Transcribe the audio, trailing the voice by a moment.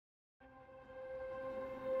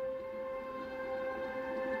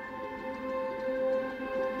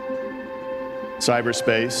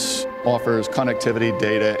Cyberspace offers connectivity,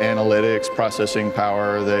 data, analytics, processing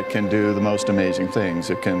power that can do the most amazing things.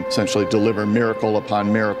 It can essentially deliver miracle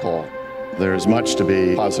upon miracle. There's much to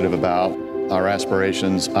be positive about. Our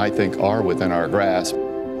aspirations, I think, are within our grasp.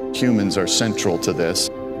 Humans are central to this,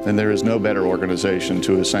 and there is no better organization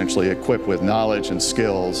to essentially equip with knowledge and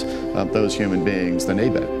skills of those human beings than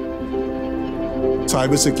ABET.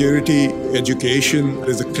 Cybersecurity education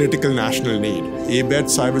is a critical national need. ABET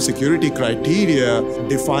cybersecurity criteria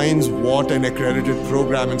defines what an accredited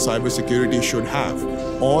program in cybersecurity should have.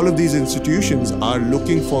 All of these institutions are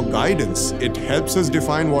looking for guidance. It helps us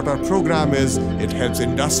define what our program is. It helps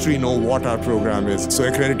industry know what our program is. So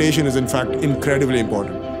accreditation is in fact incredibly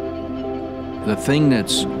important. The thing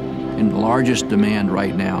that's in the largest demand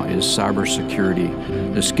right now is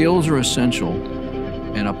cybersecurity. The skills are essential,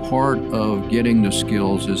 and a part of getting the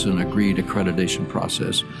skills is an agreed accreditation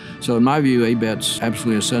process. So in my view, ABET's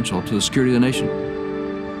absolutely essential to the security of the nation.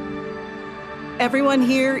 Everyone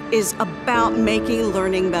here is about making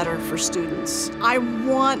learning better for students. I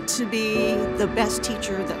want to be the best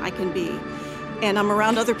teacher that I can be, and I'm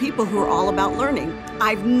around other people who are all about learning.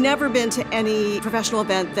 I've never been to any professional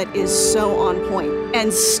event that is so on point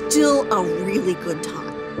and still a really good time.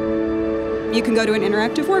 You can go to an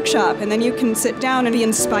interactive workshop, and then you can sit down and be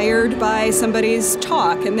inspired by somebody's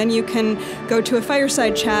talk, and then you can go to a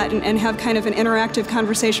fireside chat and have kind of an interactive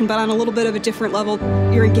conversation, but on a little bit of a different level.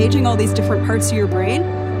 You're engaging all these different parts of your brain.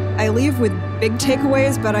 I leave with big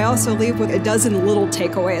takeaways, but I also leave with a dozen little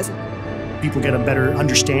takeaways. People get a better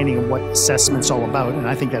understanding of what assessment's all about, and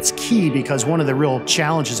I think that's key because one of the real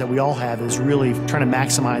challenges that we all have is really trying to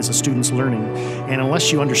maximize a student's learning. And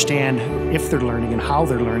unless you understand if they're learning and how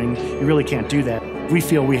they're learning, you really can't do that. We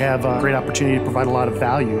feel we have a great opportunity to provide a lot of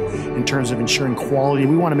value in terms of ensuring quality.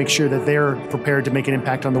 We want to make sure that they're prepared to make an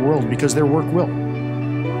impact on the world because their work will.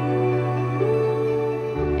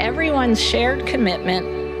 Everyone's shared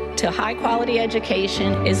commitment to high-quality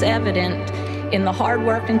education is evident in the hard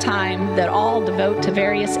work and time that all devote to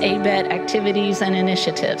various ABET activities and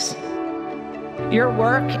initiatives. Your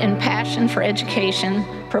work and passion for education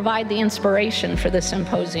provide the inspiration for the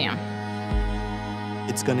symposium.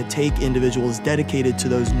 It's going to take individuals dedicated to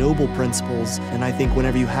those noble principles, and I think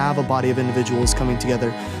whenever you have a body of individuals coming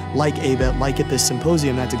together like ABET, like at this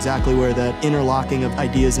symposium, that's exactly where that interlocking of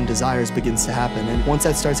ideas and desires begins to happen. And once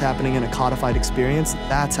that starts happening in a codified experience,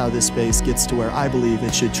 that's how this space gets to where I believe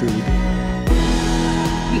it should truly be.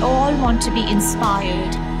 We all want to be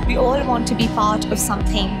inspired. We all want to be part of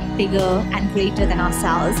something bigger and greater than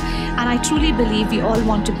ourselves. And I truly believe we all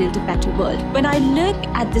want to build a better world. When I look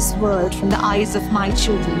at this world from the eyes of my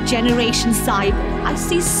children, Generation Cyber, I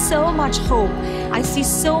see so much hope. I see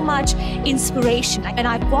so much inspiration. And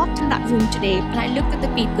I walked in that room today and I looked at the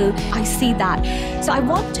people, I see that. So I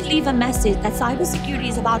want to leave a message that cybersecurity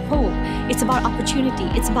is about hope. It's about opportunity.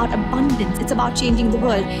 It's about abundance. It's about changing the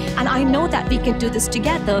world. And I know that we can do this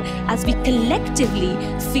together as we collectively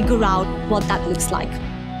figure out what that looks like.